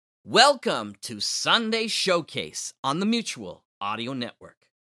Welcome to Sunday Showcase on the Mutual Audio Network.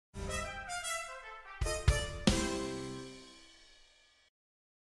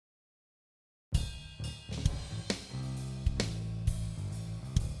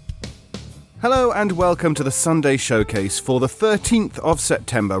 Hello and welcome to the Sunday Showcase for the 13th of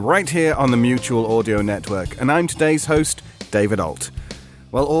September, right here on the Mutual Audio Network. And I'm today's host, David Alt.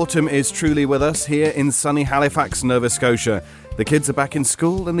 Well, autumn is truly with us here in sunny Halifax, Nova Scotia. The kids are back in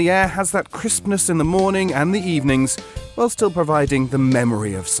school and the air has that crispness in the morning and the evenings, while still providing the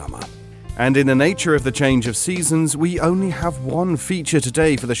memory of summer. And in the nature of the change of seasons, we only have one feature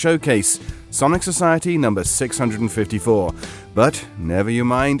today for the showcase, Sonic Society number 654. But never you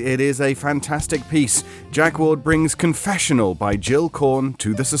mind, it is a fantastic piece. Jack Ward brings Confessional by Jill Korn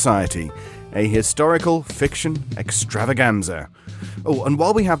to the Society, a historical fiction extravaganza. Oh, and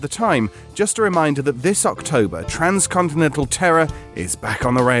while we have the time, just a reminder that this October, Transcontinental Terror is back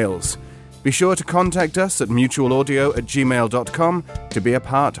on the rails. Be sure to contact us at mutualaudio@gmail.com to be a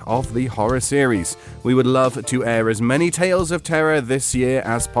part of the horror series. We would love to air as many tales of terror this year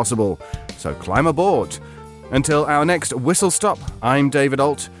as possible, so climb aboard. Until our next whistle stop, I'm David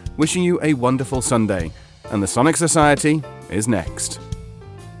Alt, wishing you a wonderful Sunday, and the Sonic Society is next.